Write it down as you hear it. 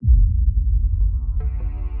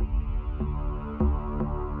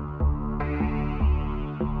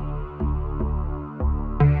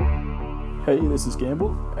Hey, this is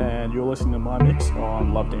Gamble, and you're listening to my mix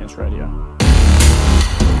on Love Dance Radio.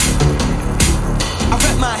 I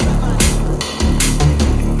rep mine.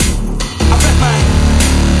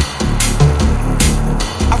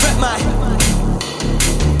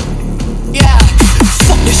 Yeah.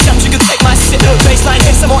 Fuck your shams, you can take my shit. Baseline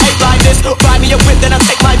hits, some more 8 like this. Buy me a whip, then I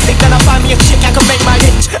take my pick. Then I find me a chick, I can make my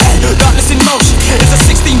hit. Darkness in motion. It's a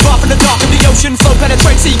 16 bar from the dark of the ocean. Flow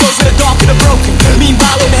penetrates, egos with the dark and the broken.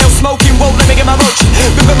 Meanwhile, in hell smoking, won't let me get my roach.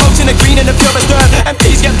 Been promoting the green and the purest dirt.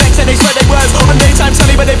 MPs get vexed and they spread their words. On daytime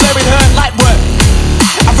sunny, but they play with hurt like work.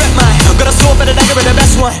 I rep mine, got a sword for the dagger and the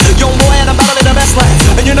best one. Young boy and I'm battling the best line.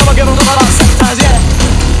 And you know I give them about 7 times, yeah.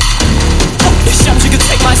 Fuck your shams, you can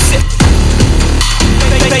take my shit.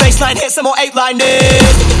 Baseline hits, some more 8 line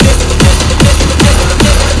this.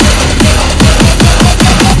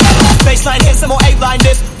 Baseline hits, some more 8 line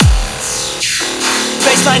this.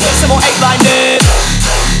 Baseline hits, some more 8 line this.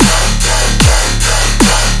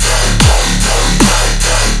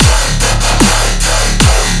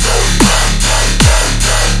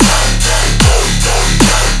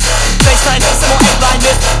 Baseline hits, some more 8 line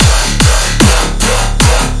this.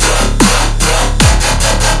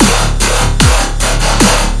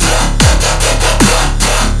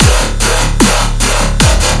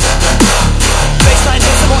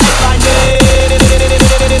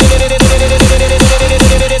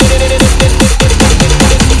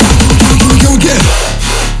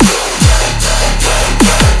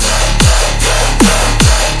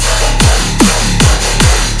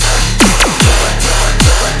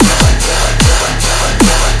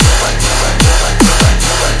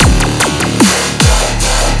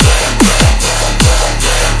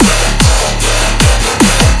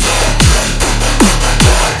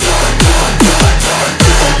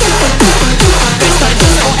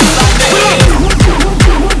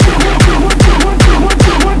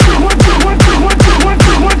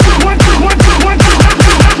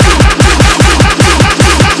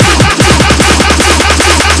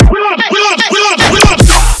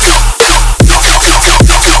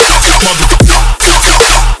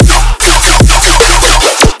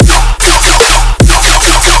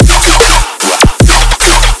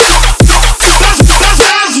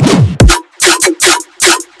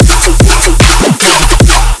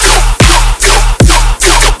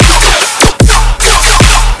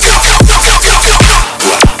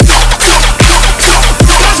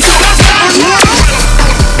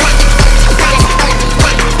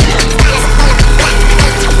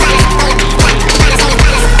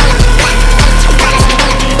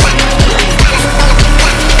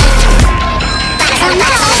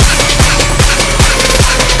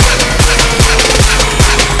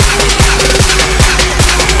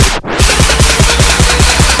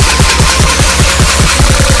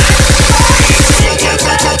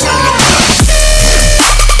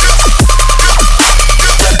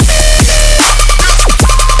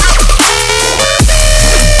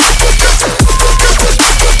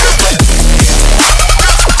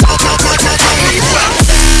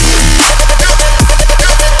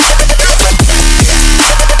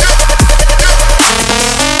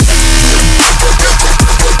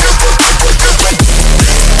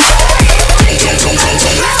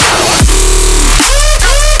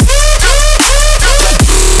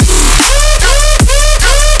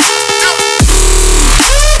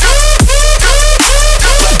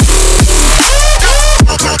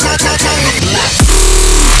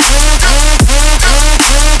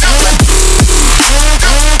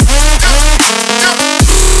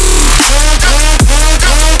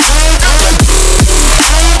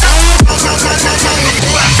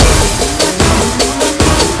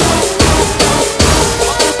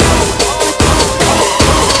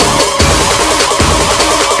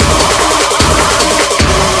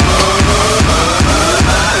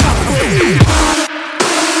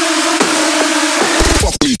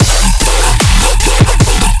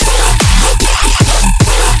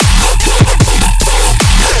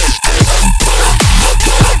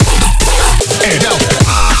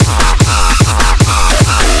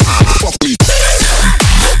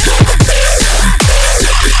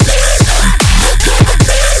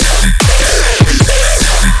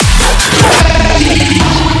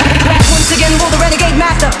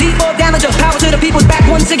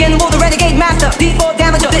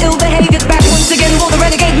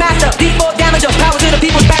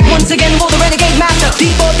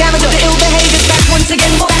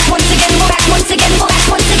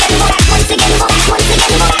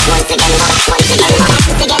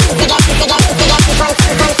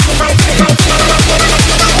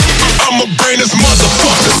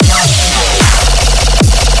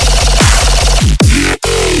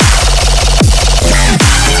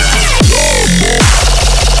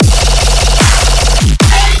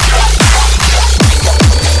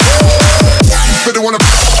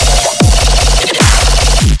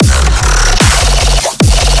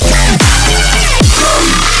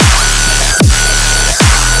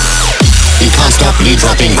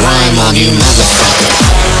 dropping grime on you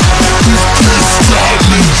motherfucker.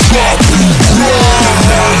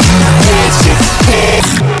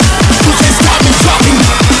 You can't stop me dropping.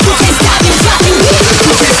 You can't stop me dropping.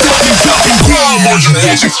 You can't stop me dropping grime on you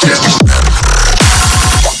motherfucker.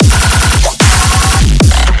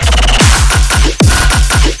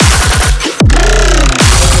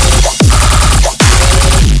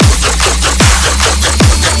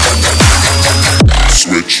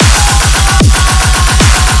 Switch.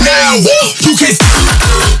 Now you can't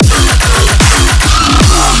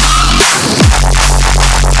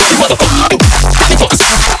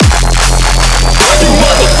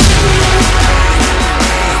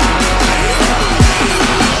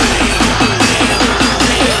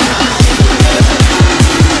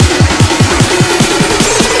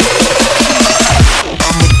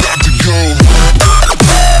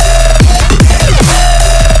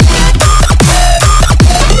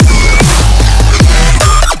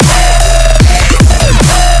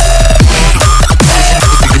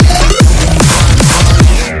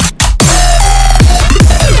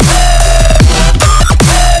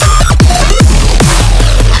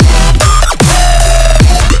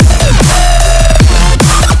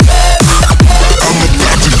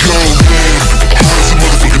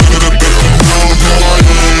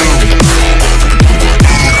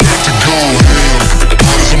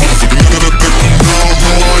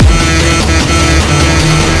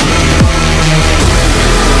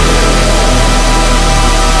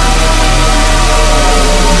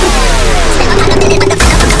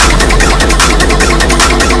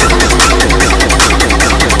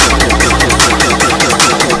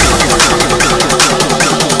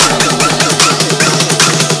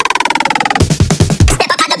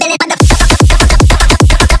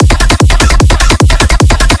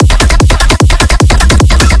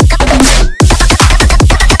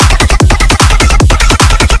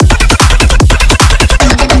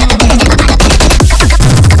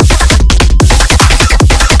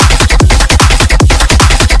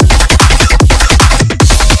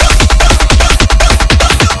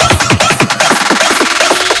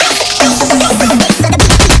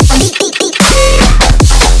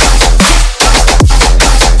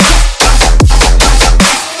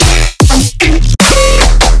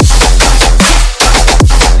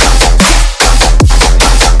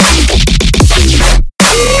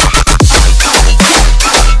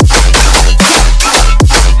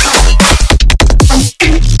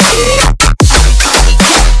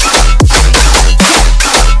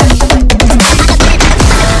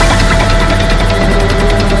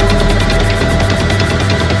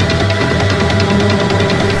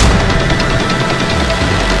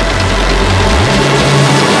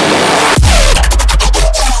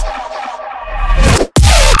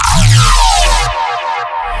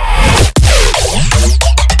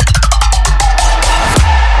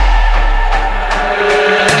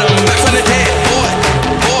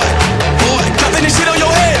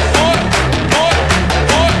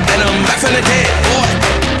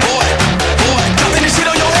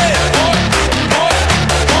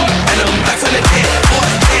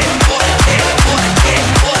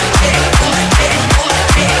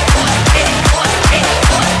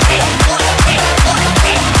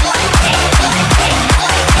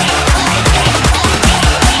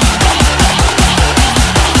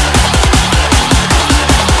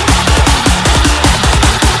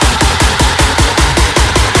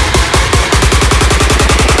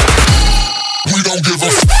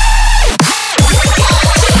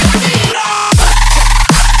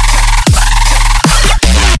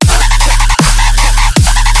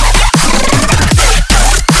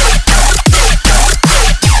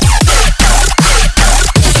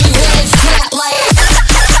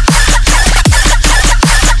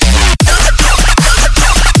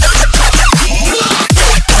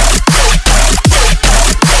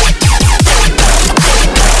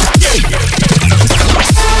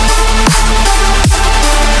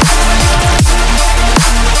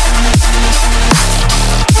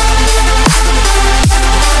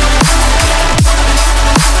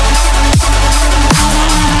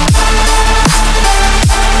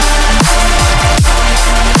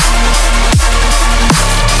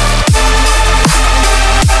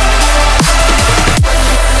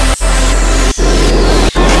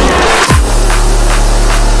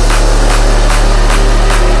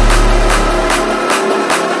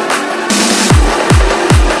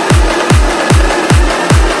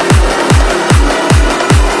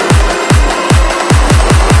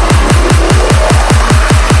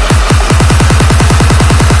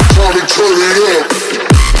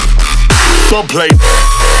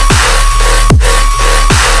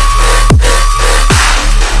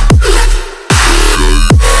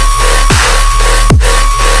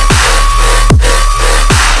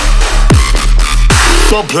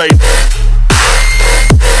subplane.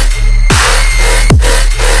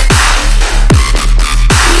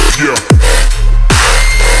 Yeah.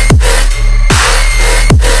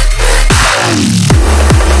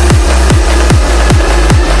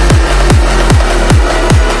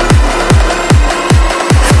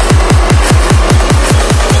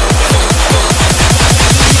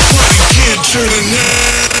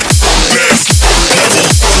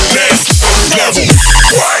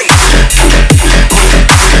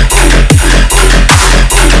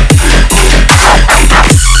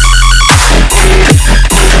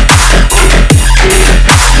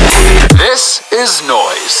 This is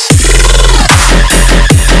Noise.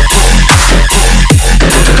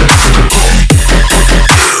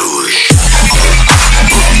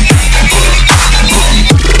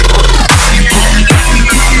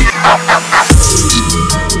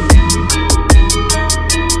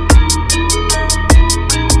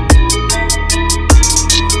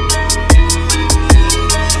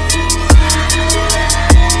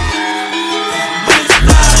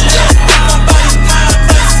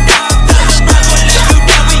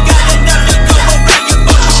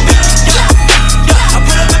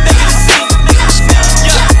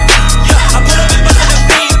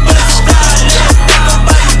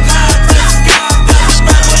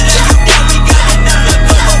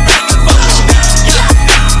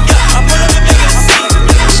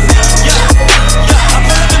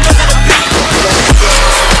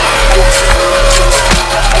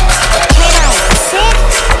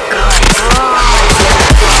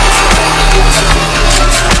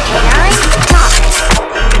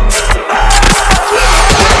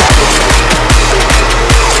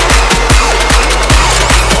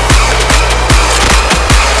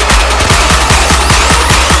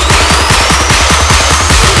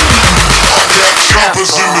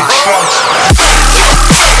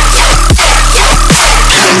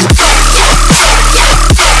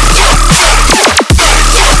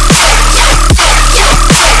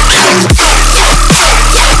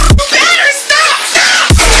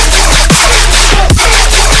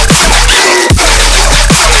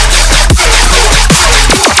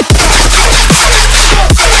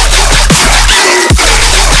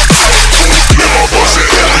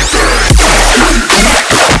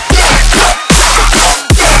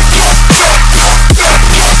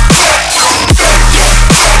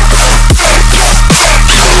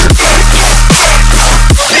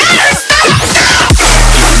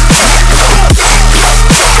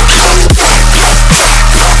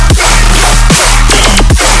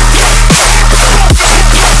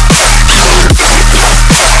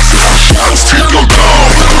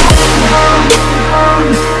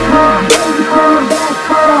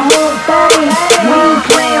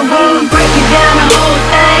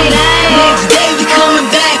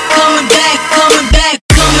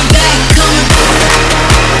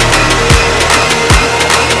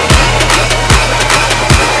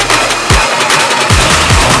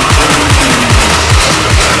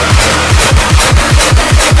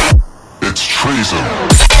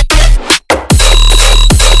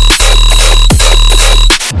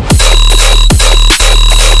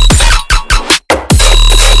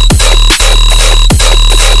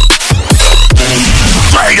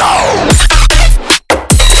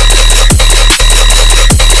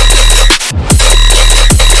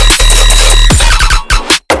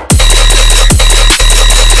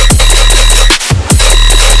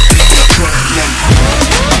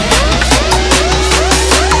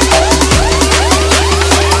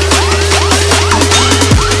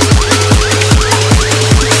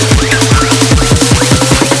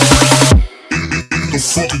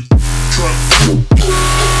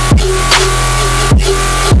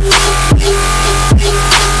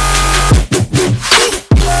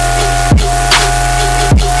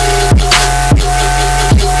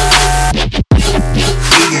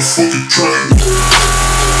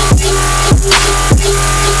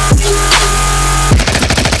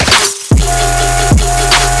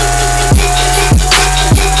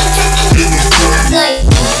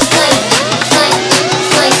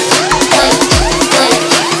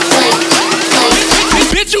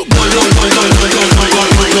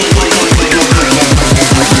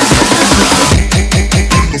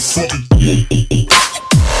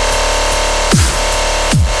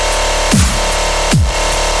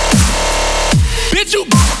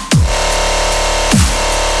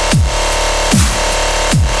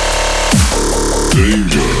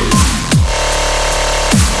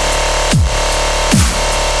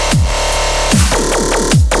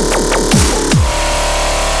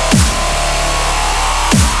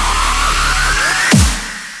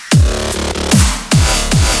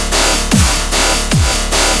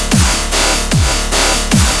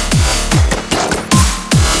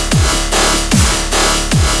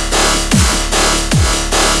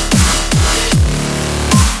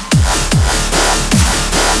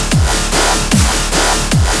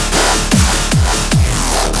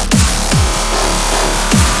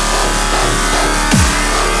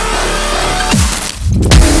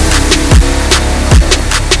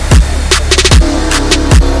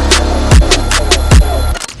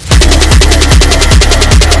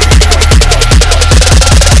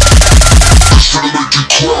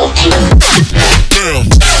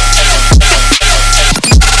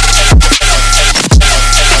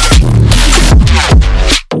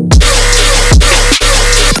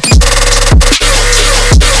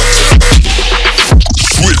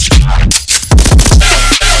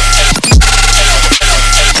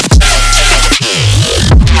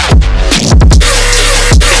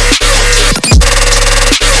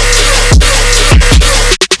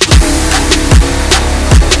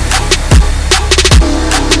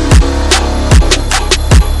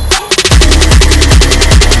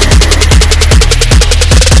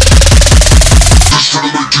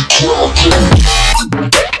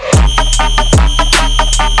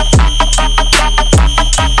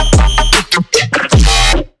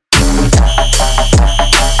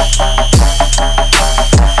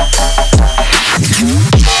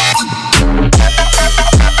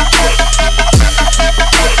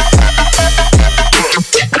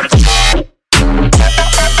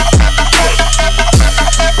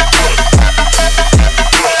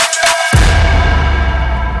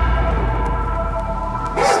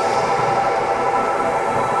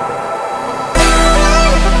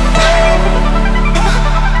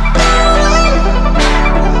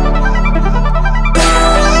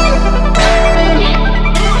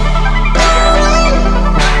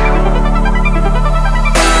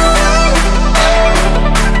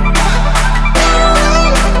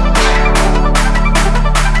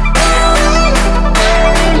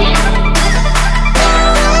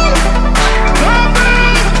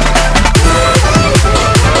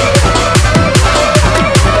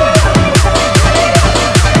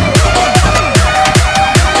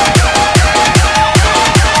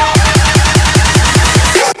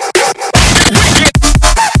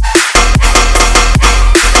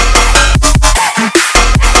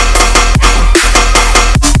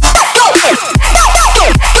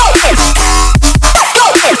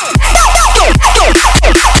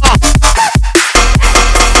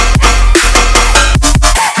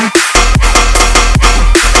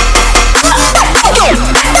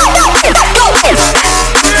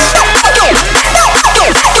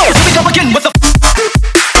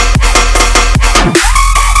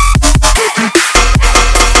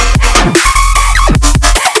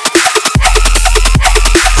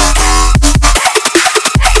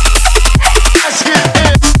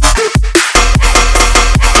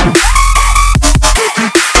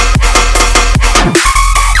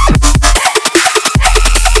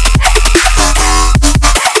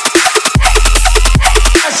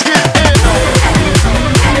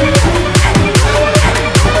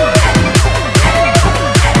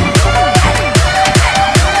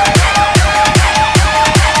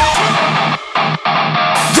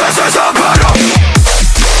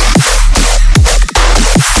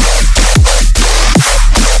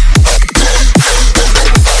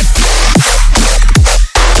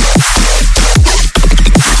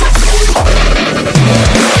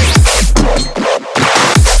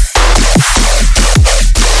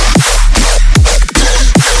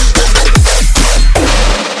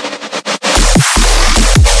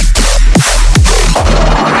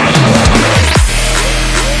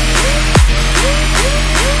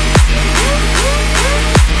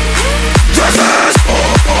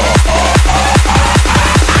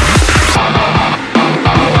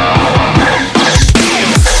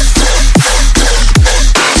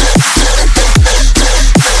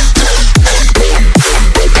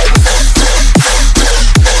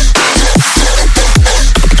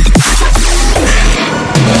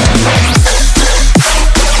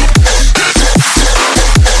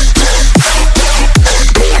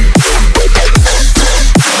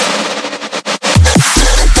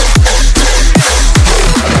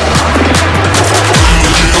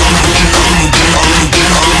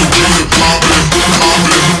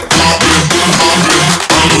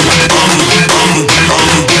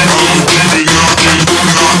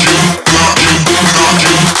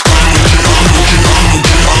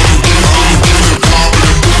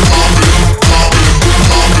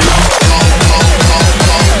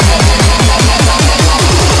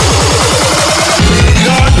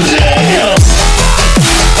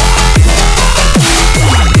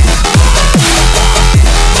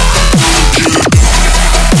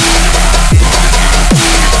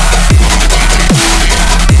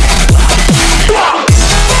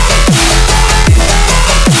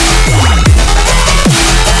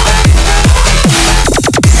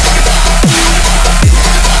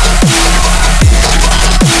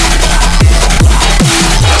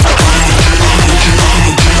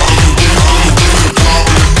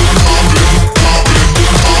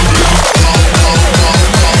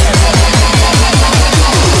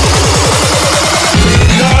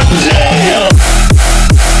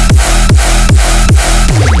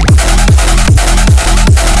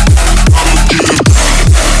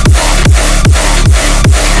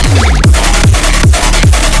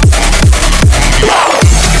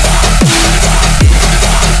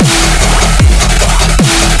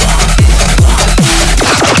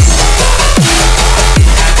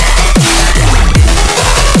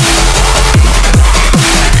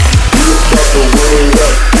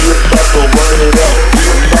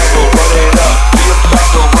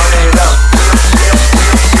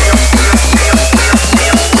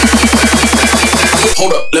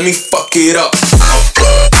 let me fuck it up.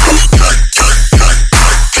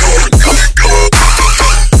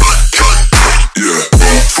 Yeah,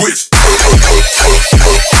 twitch.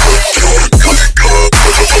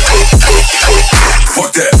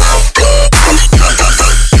 Fuck that.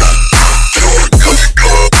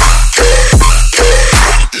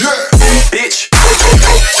 Yeah, bitch.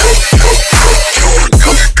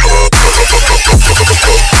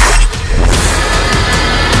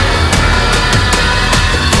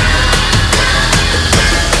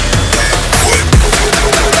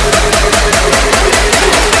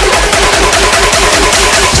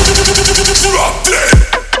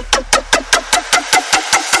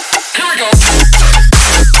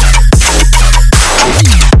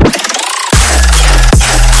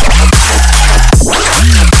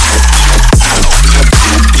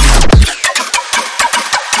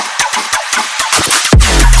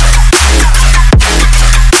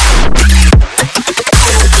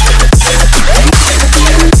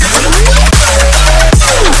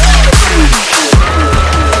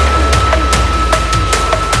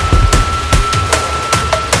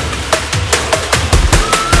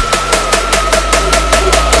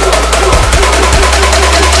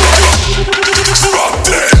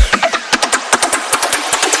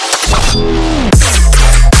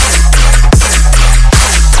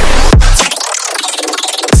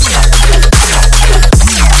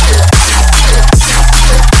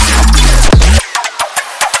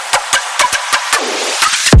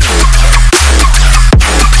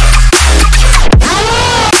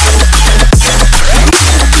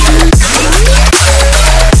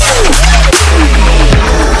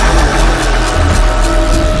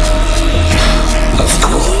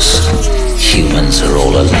 Humans are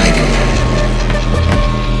all alike.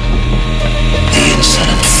 The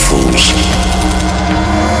insolent fools.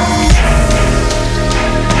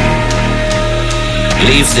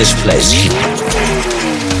 Leave this place.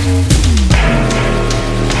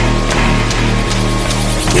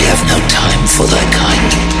 We have no time for thy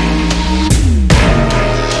kind.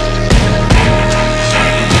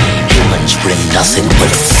 Humans bring nothing but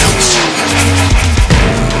filth.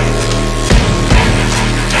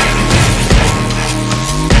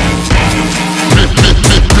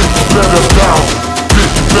 Better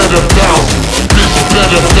bounce, bitch,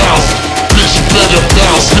 better bounce, bitch, better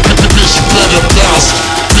bounce, bitch, better bounce,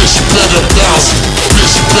 bitch, better bounce,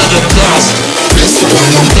 bitch, better bounce, bitch,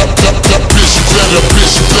 better bounce, bitch, better,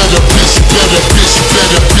 bitch, better, bitch, better, bitch,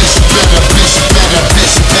 better, bitch, better, bitch, better, bitch, better,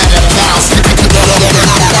 bitch, better bounce.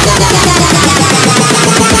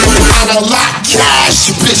 Got a lot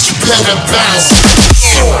cash, bitch, better bounce.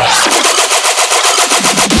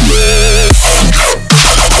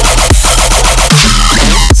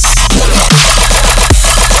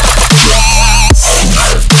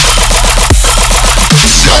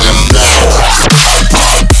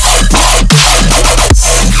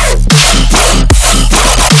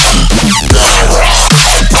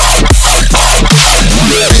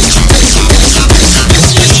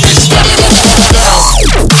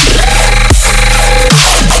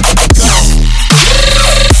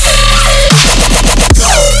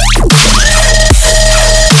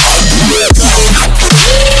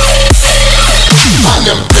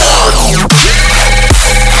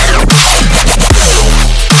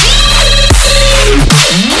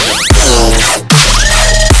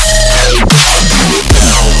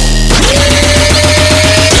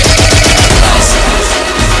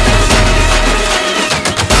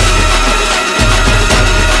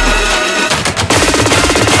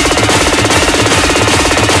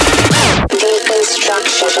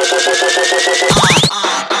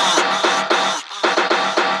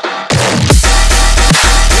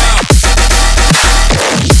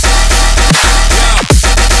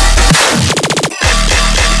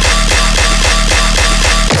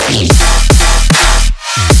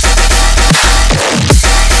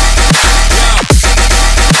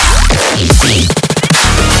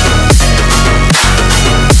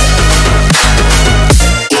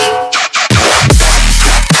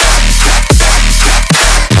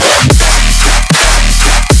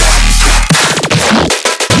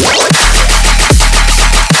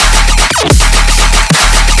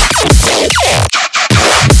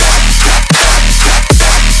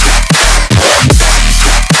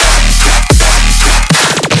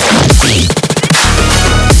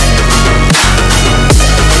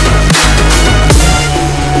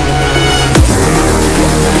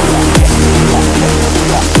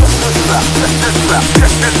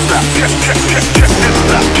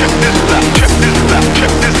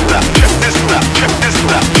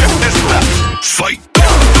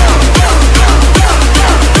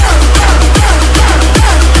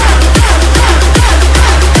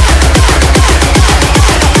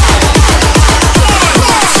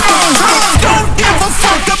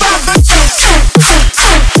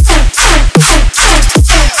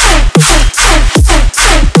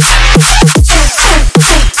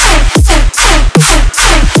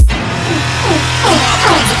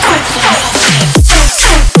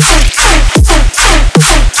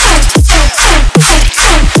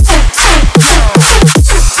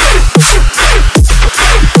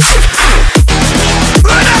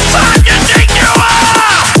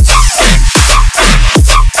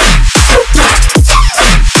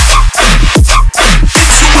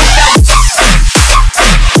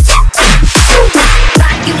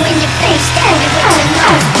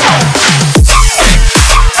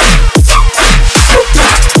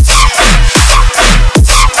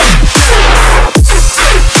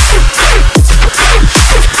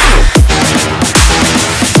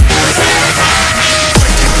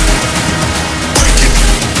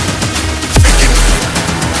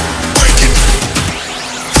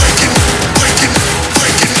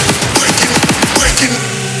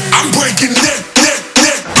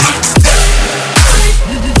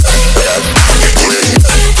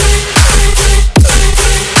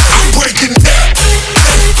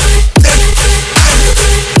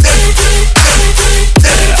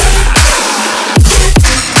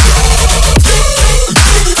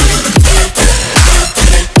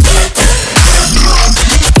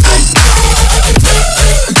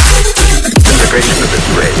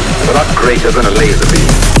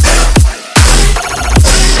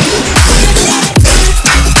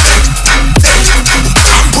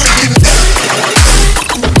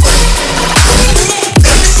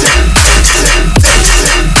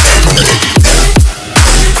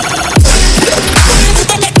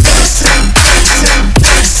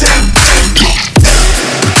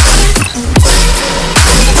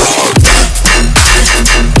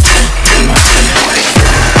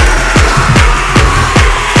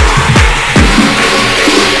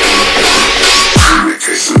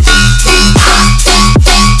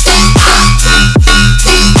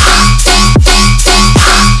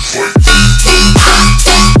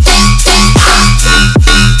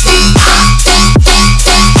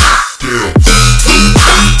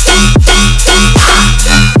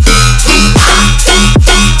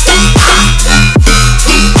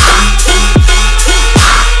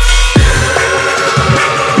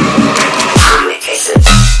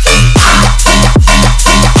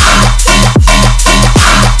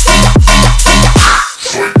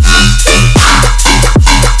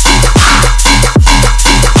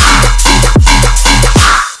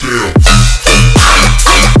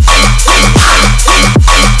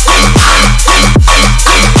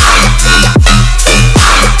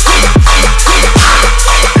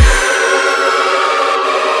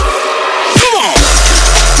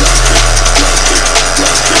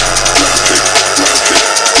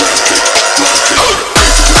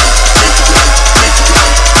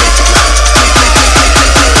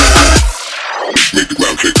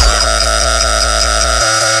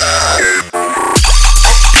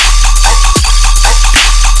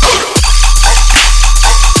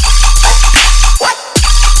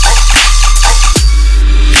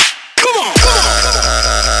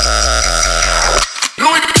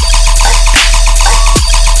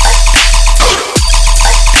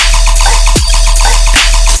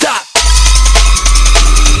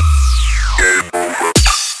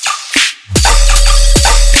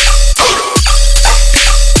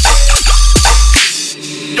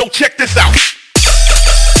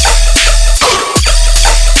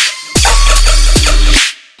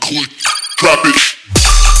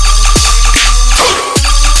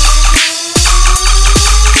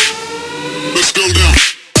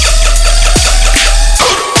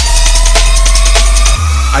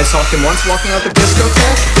 fucked him once walking out the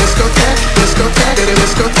discotheque, discotheque, discotheque, did a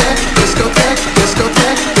discotheque, discotheque,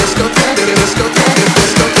 discotheque, discotheque, did a discotheque,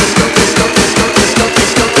 disco, disco, disco, disco, disco,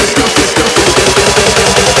 disco, disco, disco,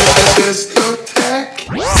 discotheque.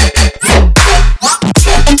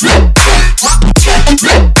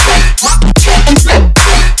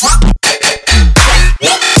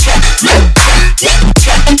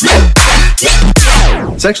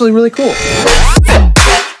 It's actually really cool.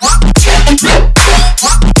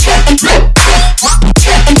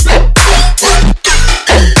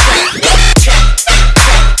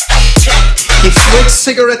 He flicked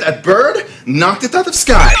cigarette at bird, knocked it out of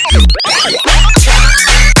sky.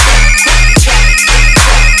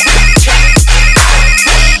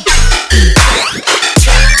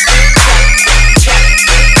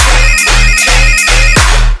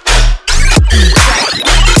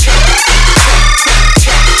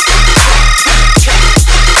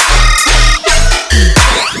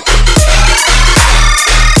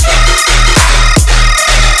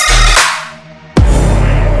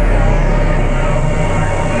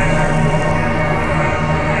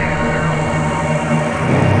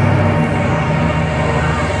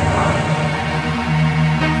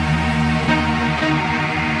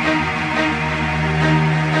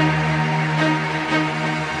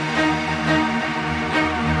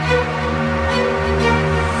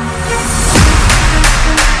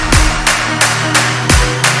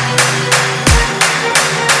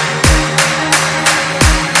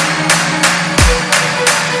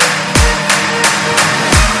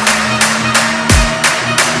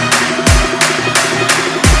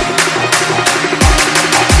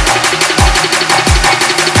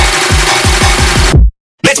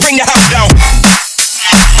 Bring the house down.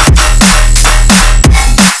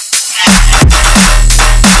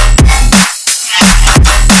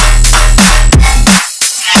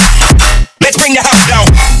 Let's bring the house down.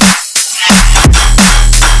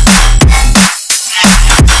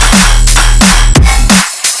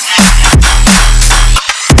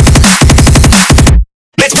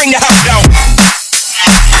 Let's bring the house down.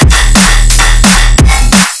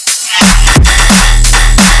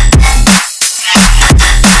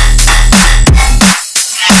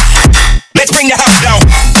 Let's bring the house down.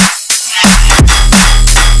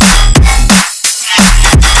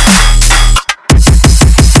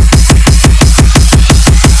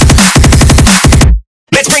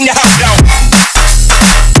 Let's bring the house down.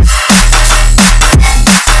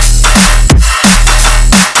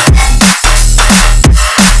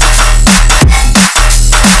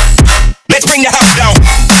 Let's bring the house down.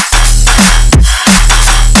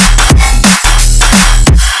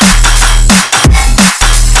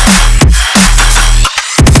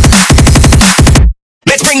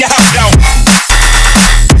 Let's bring the house down.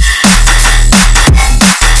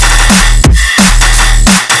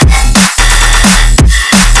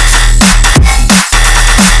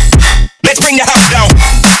 Let's bring the house down.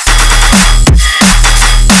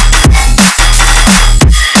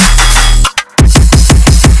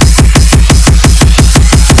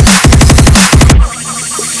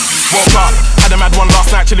 Woke up, had a mad one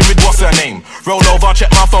last night chilling with what's her name. Roll over,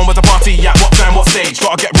 check my phone with the party at what time, what stage.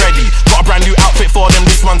 Gotta get ready, got a brand new outfit for them,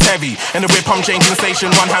 this one's heavy. In the whip I'm changing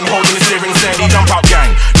station, one hand holding the steering steady. Jump out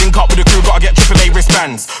gang, link up with the crew, gotta get AAA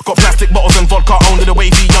wristbands. Got plastic bottles and vodka only the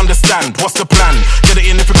wavy, understand. What's the plan? Get it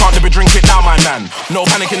in if you can't, then we drink it now my man. No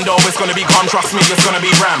panicking though, it's gonna be calm, trust me, it's gonna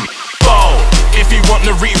be ram. Whoa, if you want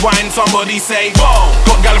the rewind, somebody say whoa.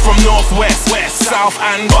 Got gal from northwest, west, south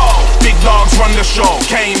and whoa. Big dogs run the show,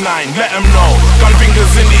 K9, let them know. Gun fingers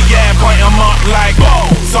in the air, point them up like whoa.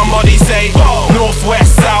 Somebody say whoa.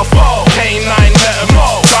 Northwest, south, whoa. K9, let them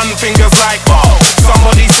know. Gun fingers like whoa.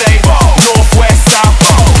 Somebody say whoa. Northwest, south,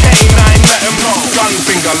 whoa. K9, let them know. Gun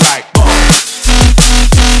finger like whoa.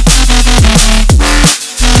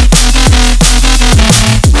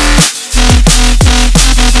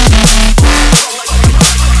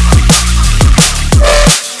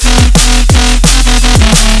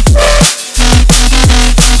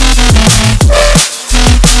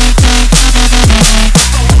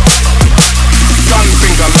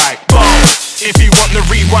 If you want the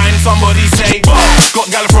rewind, somebody say whoa.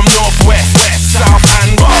 Got gal from northwest, west, south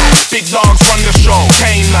and whoa. Big dogs run the show,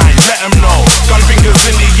 K9, let them know. Gun fingers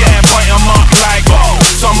in the air, point them up like whoa.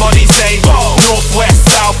 Somebody say whoa. Northwest,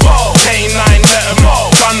 south, whoa. K9, let them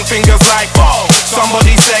know. Gun fingers like whoa.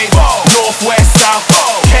 Somebody say whoa. Northwest, south,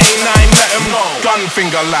 whoa. K9, let them know. Gun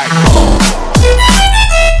finger like whoa.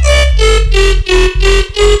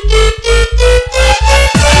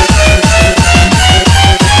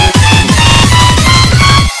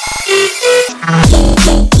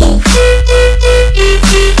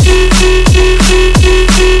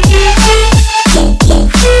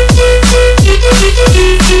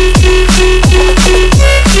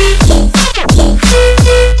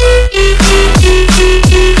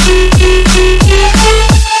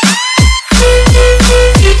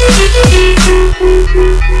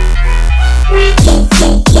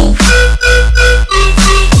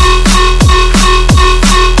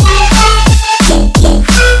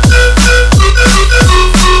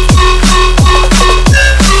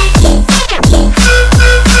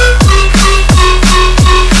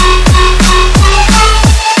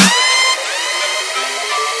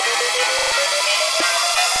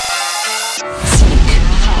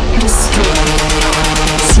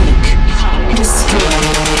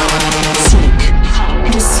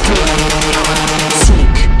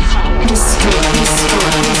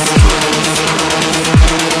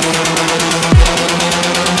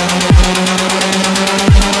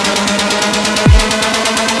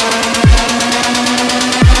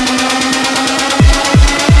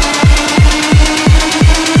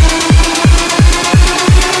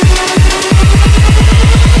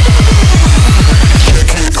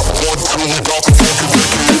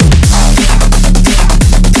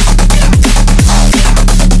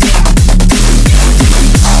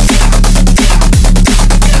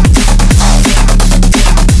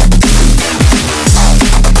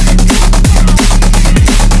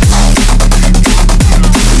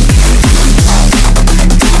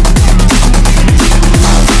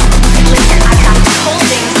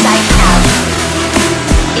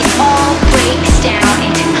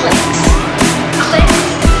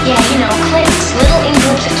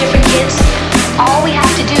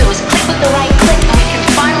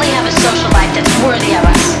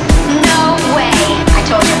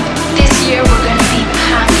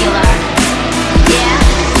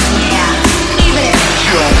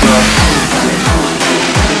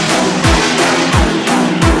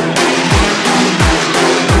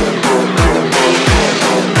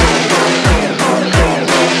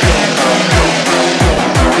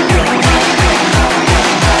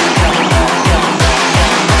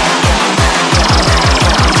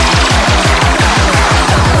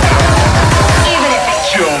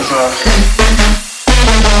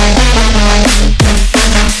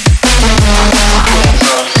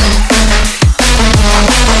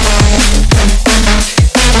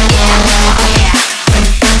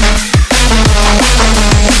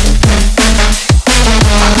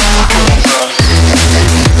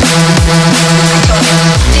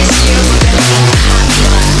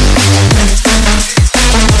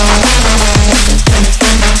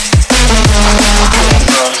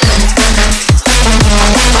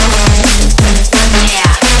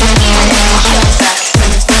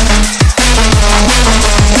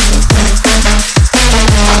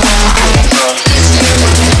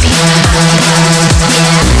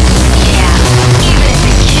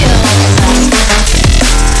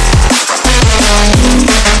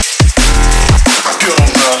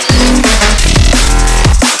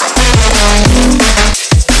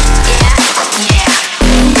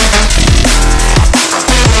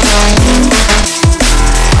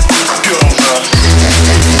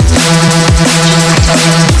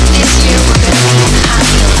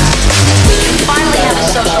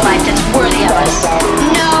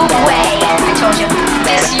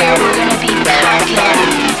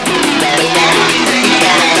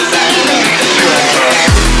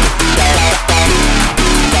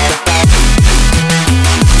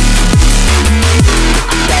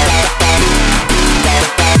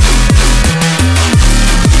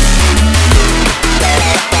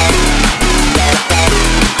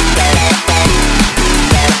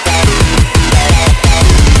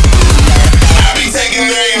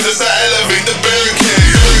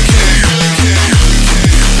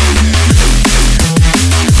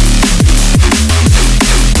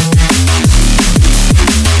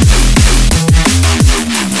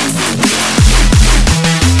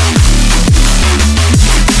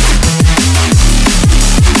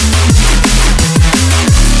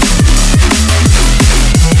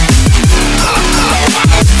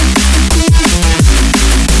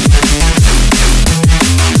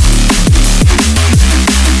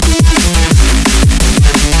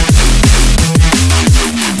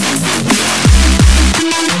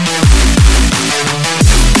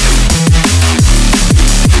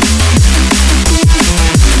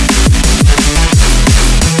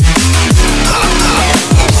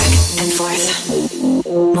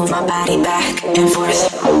 body back and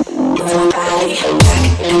forth. Move my body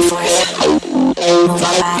back and forth. Move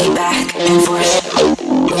my body back and forth. Move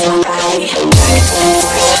my body back and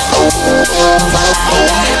forth. Move my body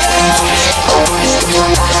back and forth. Move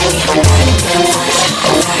my body back and forth.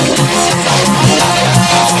 Move my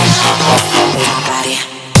body.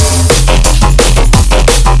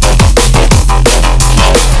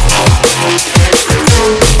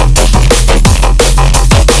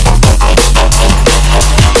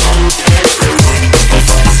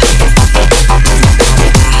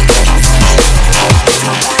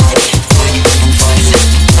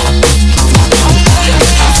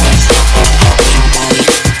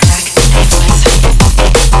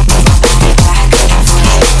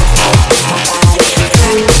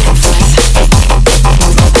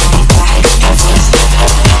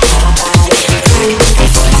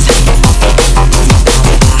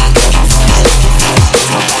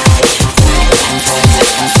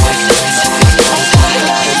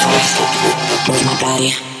 Move my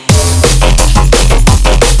body.